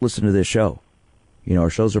board listen to this show. Our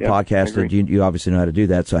shows are podcasted. You obviously know how to do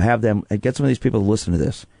that. So have them get some of these people to listen to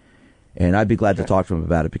this. And I'd be glad to talk to them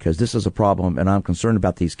about it because this is a problem, and I'm concerned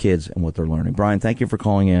about these kids and what they're learning. Brian, thank you for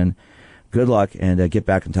calling in. Good luck, and get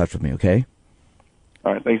back in touch with me, okay?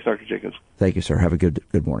 All right. Thanks, Dr. Jacobs. Thank you, sir. Have a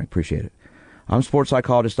good morning. Appreciate it. I'm sports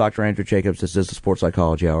psychologist Dr. Andrew Jacobs. This is the Sports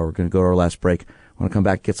Psychology Hour. We're going to go to our last break. I want to come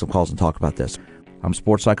back, get some calls, and talk about this. I'm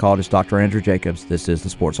sports psychologist Dr. Andrew Jacobs. This is the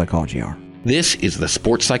Sports Psychology Hour. This is the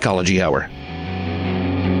Sports Psychology Hour.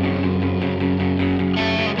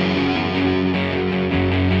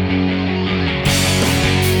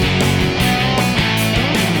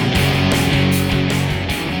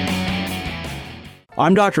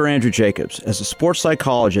 I'm Dr. Andrew Jacobs. As a sports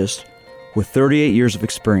psychologist with 38 years of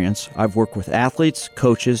experience, I've worked with athletes,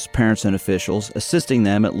 coaches, parents, and officials, assisting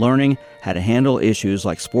them at learning how to handle issues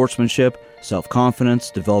like sportsmanship, self-confidence,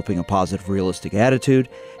 developing a positive, realistic attitude,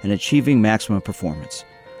 and achieving maximum performance.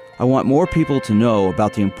 I want more people to know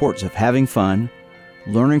about the importance of having fun,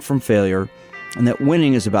 learning from failure, and that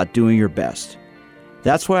winning is about doing your best.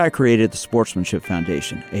 That's why I created the Sportsmanship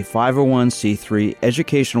Foundation, a 501c3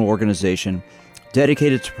 educational organization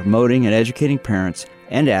dedicated to promoting and educating parents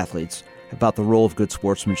and athletes about the role of good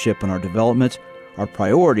sportsmanship in our development. Our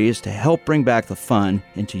priority is to help bring back the fun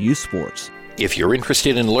into youth sports. If you're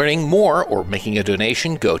interested in learning more or making a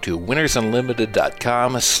donation, go to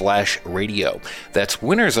winnersunlimited.com/radio. That's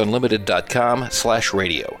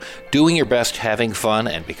winnersunlimited.com/radio. Doing your best, having fun,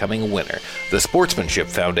 and becoming a winner. The Sportsmanship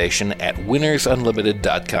Foundation at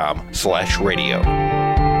winnersunlimited.com/radio.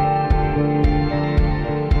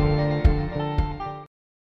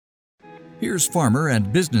 Here's farmer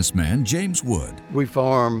and businessman James Wood. We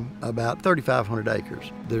farm about 3,500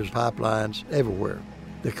 acres. There's pipelines everywhere.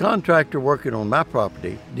 The contractor working on my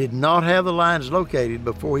property did not have the lines located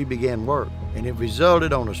before he began work, and it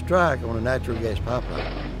resulted on a strike on a natural gas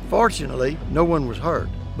pipeline. Fortunately, no one was hurt,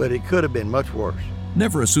 but it could have been much worse.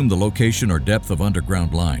 Never assume the location or depth of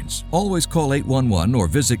underground lines. Always call 811 or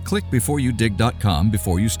visit clickbeforeyoudig.com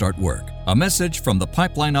before you start work. A message from the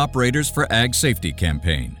Pipeline Operators for Ag Safety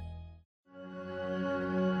campaign.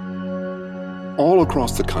 All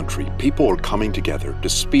across the country, people are coming together to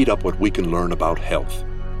speed up what we can learn about health.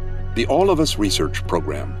 The All of Us Research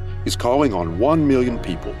Program is calling on 1 million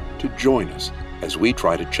people to join us as we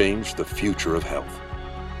try to change the future of health.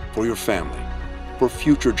 For your family, for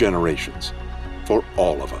future generations, for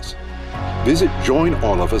all of us. Visit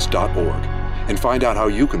joinallofus.org and find out how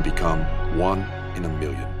you can become 1 in a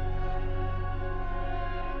million.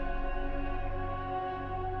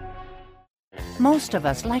 Most of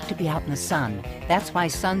us like to be out in the sun. That's why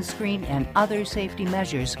sunscreen and other safety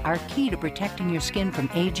measures are key to protecting your skin from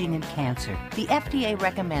aging and cancer. The FDA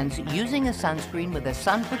recommends using a sunscreen with a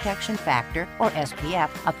sun protection factor, or SPF,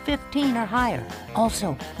 of 15 or higher.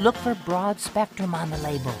 Also, look for broad spectrum on the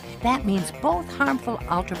label. That means both harmful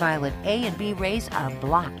ultraviolet A and B rays are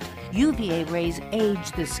blocked. UVA rays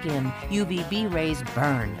age the skin, UVB rays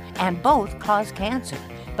burn, and both cause cancer.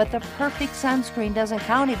 But the perfect sunscreen doesn't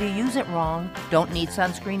count if you use it wrong. Don't need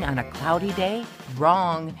sunscreen on a cloudy day?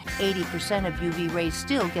 Wrong. 80% of UV rays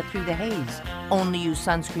still get through the haze. Only use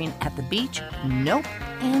sunscreen at the beach? Nope.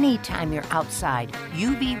 Anytime you're outside,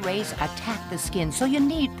 UV rays attack the skin, so you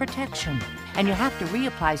need protection. And you have to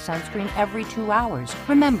reapply sunscreen every 2 hours.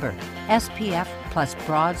 Remember, SPF plus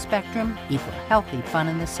broad spectrum equal healthy fun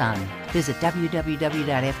in the sun. Visit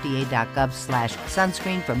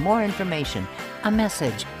www.fda.gov/sunscreen for more information. A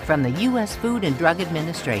message from the U.S. Food and Drug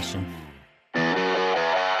Administration.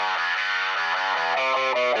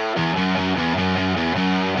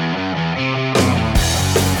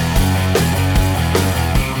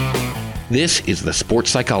 This is the Sports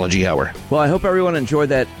Psychology Hour. Well, I hope everyone enjoyed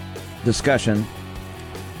that discussion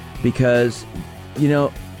because, you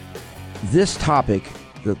know, this topic,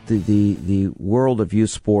 the world of youth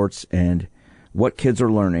sports and what kids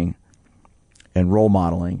are learning and role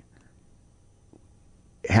modeling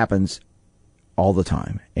happens all the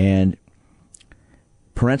time. And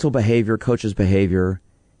parental behavior, coaches' behavior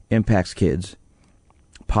impacts kids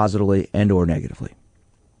positively and or negatively.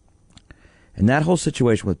 And that whole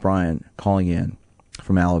situation with Brian calling in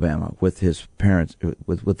from Alabama with his parents,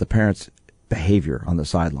 with the parents' behavior on the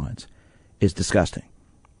sidelines is disgusting.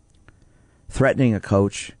 Threatening a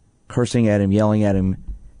coach, cursing at him, yelling at him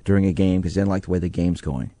during a game because he didn't like the way the game's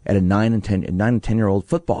going at a 9 and 10-year-old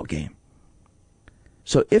football game.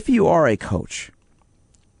 So if you are a coach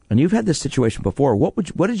and you've had this situation before, what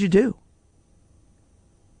did you do?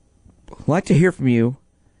 I'd like to hear from you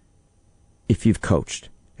if you've coached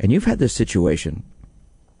and you've had this situation,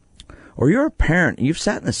 or you're a parent and you've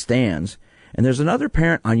sat in the stands and there's another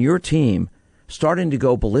parent on your team starting to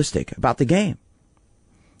go ballistic about the game.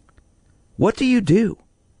 What do you do?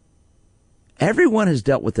 Everyone has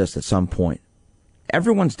dealt with this at some point.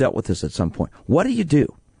 Everyone's dealt with this at some point. What do you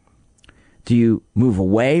do? Do you move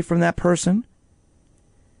away from that person?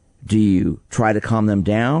 Do you try to calm them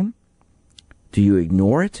down? Do you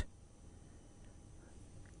ignore it?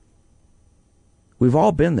 We've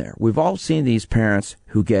all been there. We've all seen these parents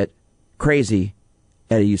who get crazy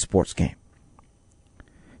at a youth sports game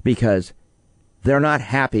because they're not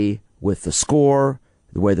happy with the score,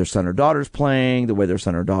 the way their son or daughter's playing, the way their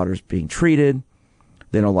son or daughter's being treated.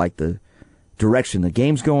 They don't like the direction the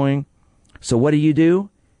game's going. So what do?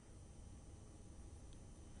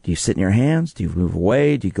 Do you sit in your hands? Do you move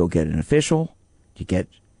away? Do you go get an official? Do you get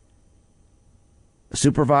a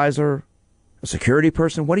supervisor, a security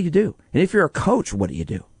person? What do you do? And if you're a coach, what do you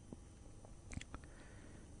do?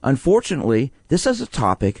 Unfortunately, this is a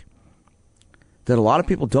topic that a lot of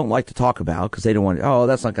people don't like to talk about because they don't want,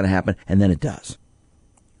 that's not going to happen, and then it does.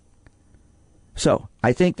 So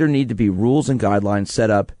I think there need to be rules and guidelines set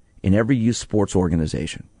up in every youth sports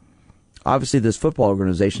organization. Obviously, this football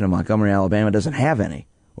organization in Montgomery, Alabama doesn't have any,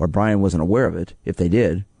 or Brian wasn't aware of it, if they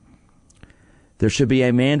did. There should be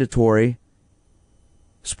a mandatory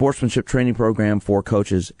sportsmanship training program for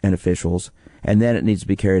coaches and officials, and then it needs to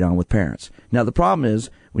be carried on with parents. Now, the problem is,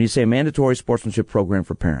 when you say a mandatory sportsmanship program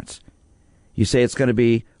for parents, you say it's going to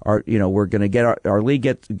be, we're going to get our league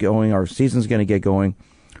get going, our season's going to get going,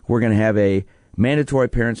 we're going to have a mandatory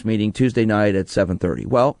parents meeting Tuesday night at 7:30.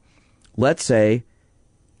 Well, let's say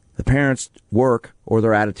the parents work or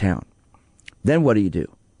they're out of town. Then what do? You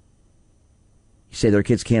say their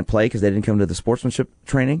kids can't play because they didn't come to the sportsmanship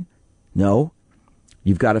training? No.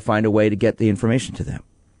 You've got to find a way to get the information to them.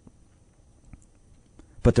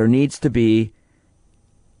 But there needs to be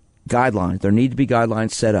guidelines. There need to be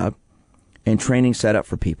guidelines set up and training set up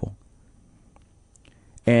for people.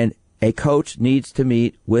 And a coach needs to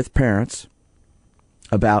meet with parents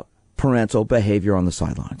about parental behavior on the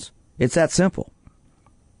sidelines. It's that simple.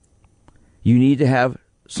 You need to have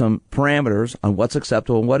some parameters on what's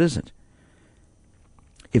acceptable and what isn't.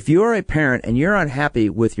 If you're a parent and you're unhappy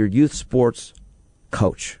with your youth sports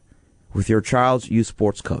coach, with your child's youth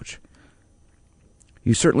sports coach,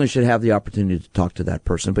 you certainly should have the opportunity to talk to that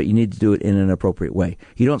person, but you need to do it in an appropriate way.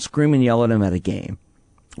 You don't scream and yell at him at a game,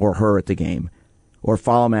 or her at the game, or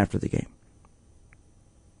follow him after the game.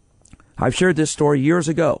 I've shared this story years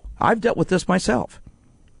ago. I've dealt with this myself.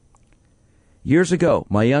 Years ago,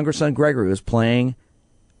 my younger son Gregory was playing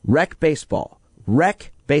rec baseball.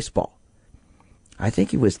 I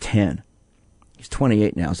think he was 10. He's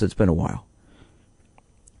 28 now, so it's been a while.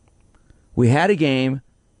 We had a game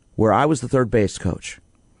where I was the third base coach.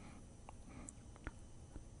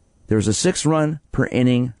 There was a 6-run per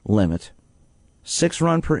inning limit.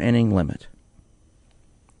 6-run per inning limit.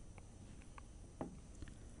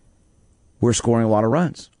 We're scoring a lot of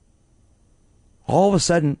runs. All of a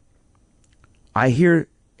sudden, I hear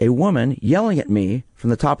a woman yelling at me from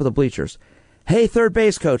the top of the bleachers, Hey, third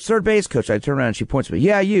base coach. I turn around and she points at me.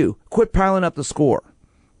 Yeah, you. Quit piling up the score.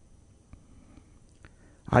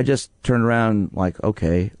 I just turned around like,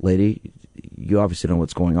 okay, lady, you obviously know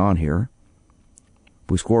what's going on here.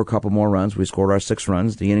 We score a couple more runs. We scored our 6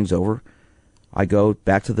 runs. The inning's over. I go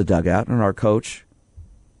back to the dugout, and our coach,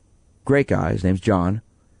 great guy, his name's John,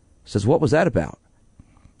 says, what was that about?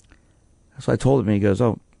 So I told him, and he goes,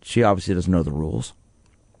 oh, she obviously doesn't know the rules.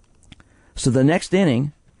 So the next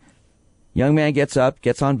inning, young man gets up,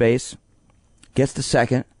 gets on base, gets to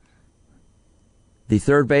second. The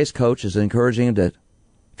third base coach is encouraging him to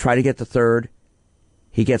try to get to third.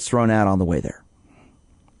 He gets thrown out on the way there.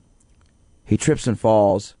 He trips and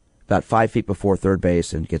falls about 5 feet before third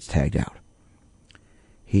base and gets tagged out.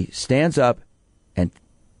 He stands up and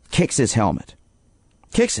kicks his helmet.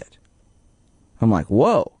 Kicks it. I'm like,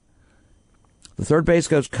 whoa. The third base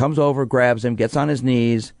coach comes over, grabs him, gets on his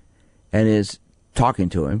knees, and is talking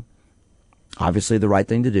to him. Obviously the right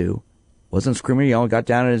thing to do. Wasn't screaming or yelling, got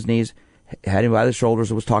down on his knees, had him by the shoulders,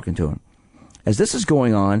 and was talking to him. As this is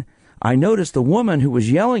going on, I noticed the woman who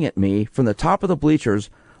was yelling at me from the top of the bleachers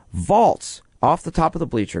vaults off the top of the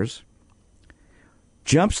bleachers,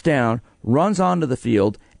 jumps down, runs onto the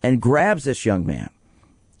field, and grabs this young man.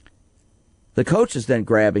 The coach is then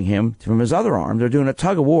grabbing him from his other arm. They're doing a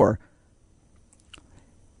tug of war.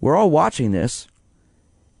 We're all watching this.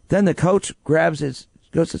 Then the coach goes to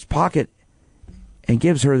his pocket and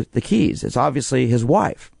gives her the keys. It's obviously his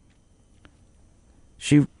wife.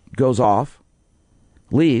 She goes off,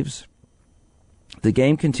 leaves. The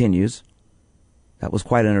game continues. That was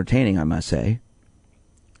quite entertaining, I must say.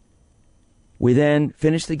 We then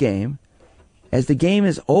finish the game. As the game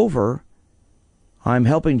is over, I'm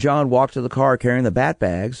helping John walk to the car carrying the bat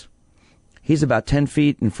bags. He's about 10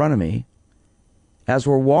 feet in front of me. As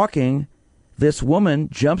we're walking, this woman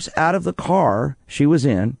jumps out of the car she was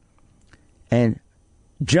in and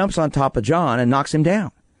jumps on top of John and knocks him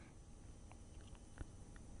down.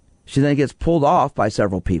 She then gets pulled off by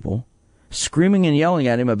several people, screaming and yelling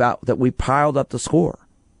at him about that we piled up the score.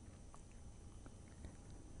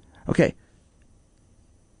 Okay.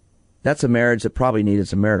 That's a marriage that probably needed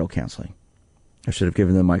some marital counseling. I should have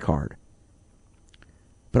given them my card.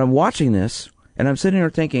 But I'm watching this, and I'm sitting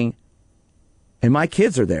there thinking, and my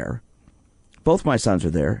kids are there. Both my sons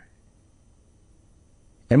are there.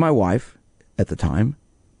 And my wife at the time,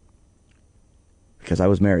 because I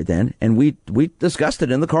was married then, and we discussed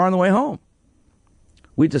it in the car on the way home.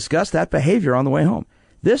 We discussed that behavior on the way home.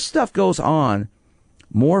 This stuff goes on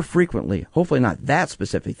more frequently, hopefully not that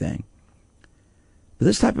specific thing, but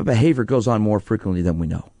this type of behavior goes on more frequently than we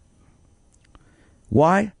know.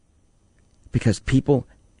 Why? Because people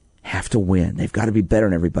have to win. They've got to be better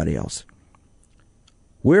than everybody else.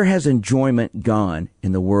 Where has enjoyment gone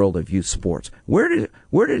in the world of youth sports? Where did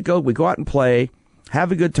it go? We go out and play,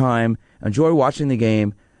 have a good time, enjoy watching the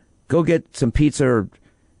game, go get some pizza or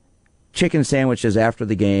chicken sandwiches after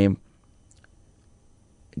the game,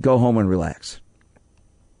 go home and relax.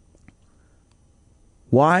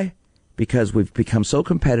 Why? Because we've become so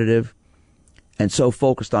competitive and so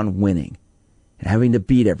focused on winning and having to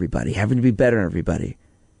beat everybody, having to be better than everybody.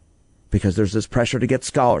 Because there's this pressure to get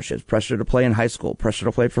scholarships, pressure to play in high school, pressure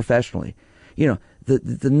to play professionally. You know,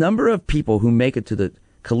 the number of people who make it to the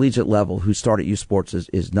collegiate level who start at youth sports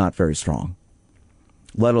is not very strong,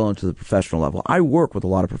 let alone to the professional level. I work with a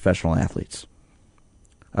lot of professional athletes.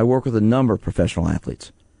 I work with a number of professional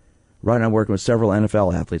athletes. Right now I'm working with several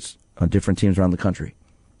NFL athletes on different teams around the country.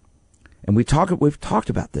 And we've talked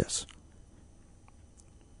about this.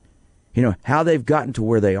 You know, how they've gotten to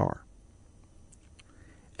where they are.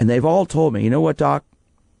 And they've all told me, you know what, Doc?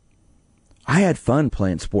 I had fun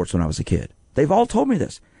playing sports when I was a kid. They've all told me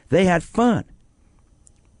this. They had fun.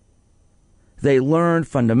 They learned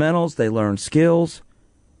fundamentals. They learned skills.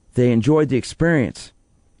 They enjoyed the experience.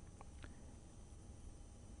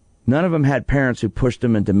 None of them had parents who pushed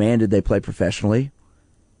them and demanded they play professionally.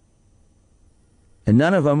 And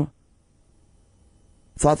none of them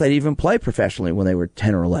thought they'd even play professionally when they were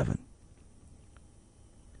 10 or 11.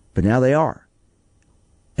 But now they are.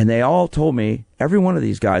 And they all told me, every one of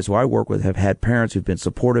these guys who I work with have had parents who've been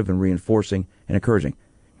supportive and reinforcing and encouraging.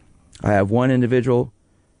 I have one individual,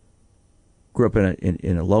 grew up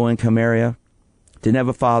in a low-income area, didn't have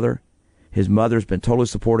a father. His mother's been totally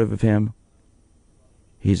supportive of him.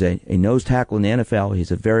 He's a nose tackle in the NFL.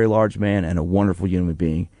 He's a very large man and a wonderful human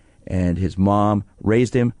being. And his mom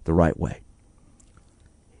raised him the right way.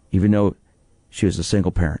 Even though she was a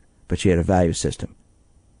single parent, but she had a value system.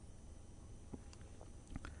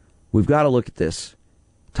 We've got to look at this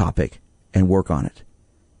topic and work on it.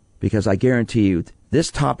 Because I guarantee you, this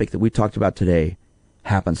topic that we talked about today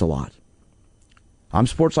happens a lot. I'm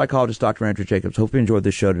sports psychologist Dr. Andrew Jacobs. Hope you enjoyed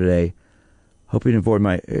this show today. Hope you enjoyed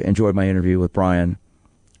my interview with Brian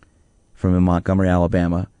from Montgomery,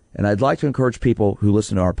 Alabama. And I'd like to encourage people who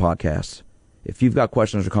listen to our podcasts, if you've got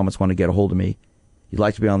questions or comments, want to get a hold of me, you'd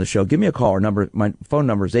like to be on the show, give me a call. My phone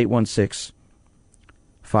number is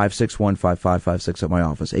 816-561-5556 at my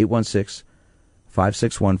office,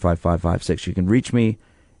 816-561-5556. You can reach me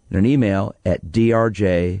in an email at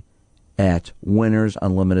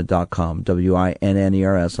drj@winnersunlimited.com,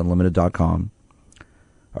 WINNERS unlimited.com.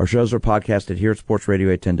 Our shows are podcasted here at Sports Radio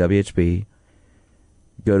 810 WHB.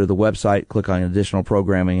 Go to the website, click on additional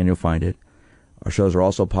programming, and you'll find it. Our shows are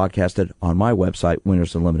also podcasted on my website,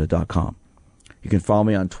 winnersunlimited.com. You can follow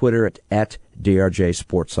me on Twitter at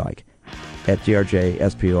DRJSportsPsych, at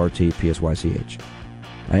DRJSportPsych.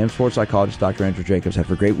 I am sports psychologist Dr. Andrew Jacobs.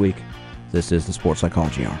 Have a great week. This is the Sports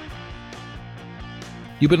Psychology Hour.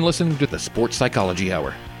 You've been listening to the Sports Psychology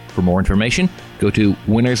Hour. For more information, go to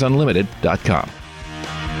winnersunlimited.com.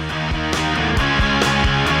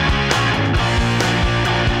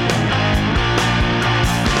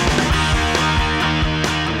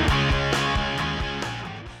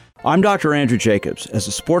 I'm Dr. Andrew Jacobs. As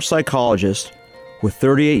a sports psychologist with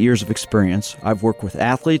 38 years of experience, I've worked with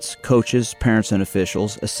athletes, coaches, parents, and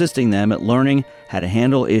officials, assisting them at learning how to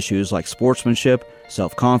handle issues like sportsmanship,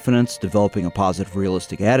 self-confidence, developing a positive,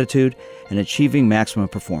 realistic attitude, and achieving maximum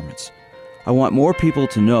performance. I want more people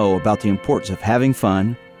to know about the importance of having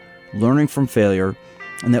fun, learning from failure,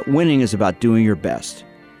 and that winning is about doing your best.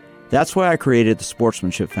 That's why I created the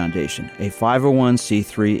Sportsmanship Foundation, a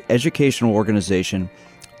 501c3 educational organization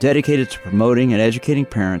dedicated to promoting and educating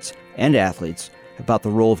parents and athletes about the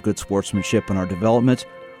role of good sportsmanship in our development.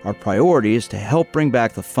 Our priority is to help bring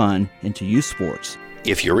back the fun into youth sports.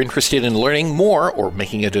 If you're interested in learning more or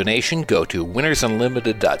making a donation, go to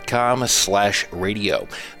winnersunlimited.com/radio.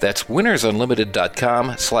 That's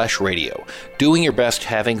winnersunlimited.com/radio. Doing your best,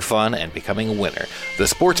 having fun, and becoming a winner. The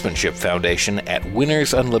Sportsmanship Foundation at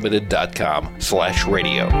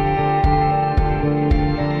winnersunlimited.com/radio.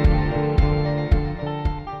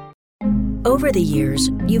 Over the years,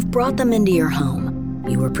 you've brought them into your home.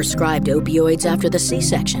 You were prescribed opioids after the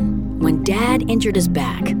C-section, when Dad injured his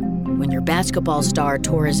back, when your basketball star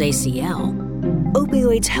tore his ACL.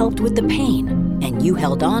 Opioids helped with the pain, and you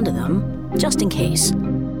held on to them just in case.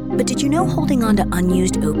 But did you know holding on to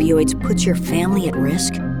unused opioids puts your family at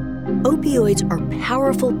risk? Opioids are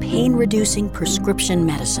powerful pain-reducing prescription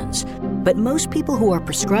medicines, but most people who are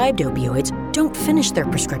prescribed opioids don't finish their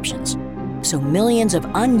prescriptions. So millions of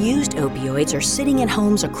unused opioids are sitting in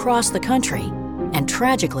homes across the country. And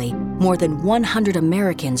tragically, more than 100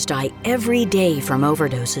 Americans die every day from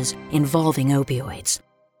overdoses involving opioids.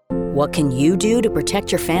 What can you do to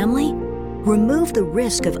protect your family? Remove the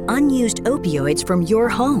risk of unused opioids from your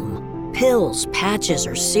home. Pills, patches,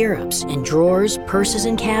 or syrups in drawers, purses,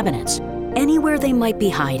 and cabinets, anywhere they might be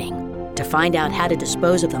hiding. To find out how to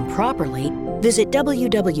dispose of them properly, visit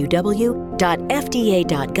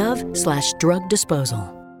www.fda.gov/drug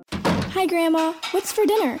disposal. Hi, Grandma. What's for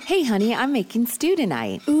dinner? Hey, honey, I'm making stew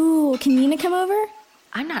tonight. Ooh, can Nina come over?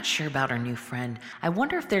 I'm not sure about our new friend. I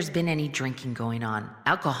wonder if there's been any drinking going on.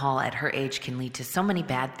 Alcohol at her age can lead to so many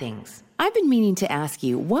bad things. I've been meaning to ask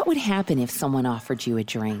you, what would happen if someone offered you a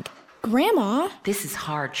drink? Grandma? This is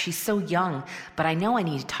hard. She's so young, but I know I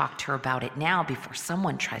need to talk to her about it now before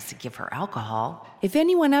someone tries to give her alcohol. If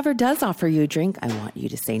anyone ever does offer you a drink, I want you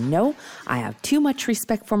to say no. I have too much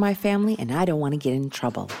respect for my family, and I don't want to get in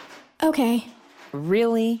trouble. Okay.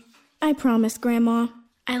 Really? I promise, Grandma.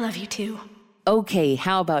 I love you too. Okay,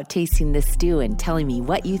 how about tasting this stew and telling me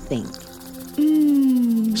what you think?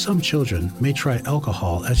 Some children may try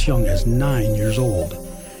alcohol as young as 9 years old.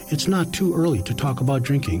 It's not too early to talk about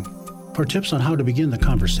drinking. For tips on how to begin the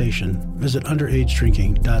conversation, visit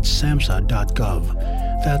underagedrinking.samhsa.gov.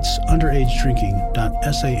 That's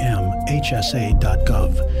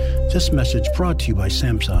underagedrinking.samhsa.gov. This message brought to you by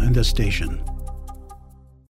SAMHSA and this station.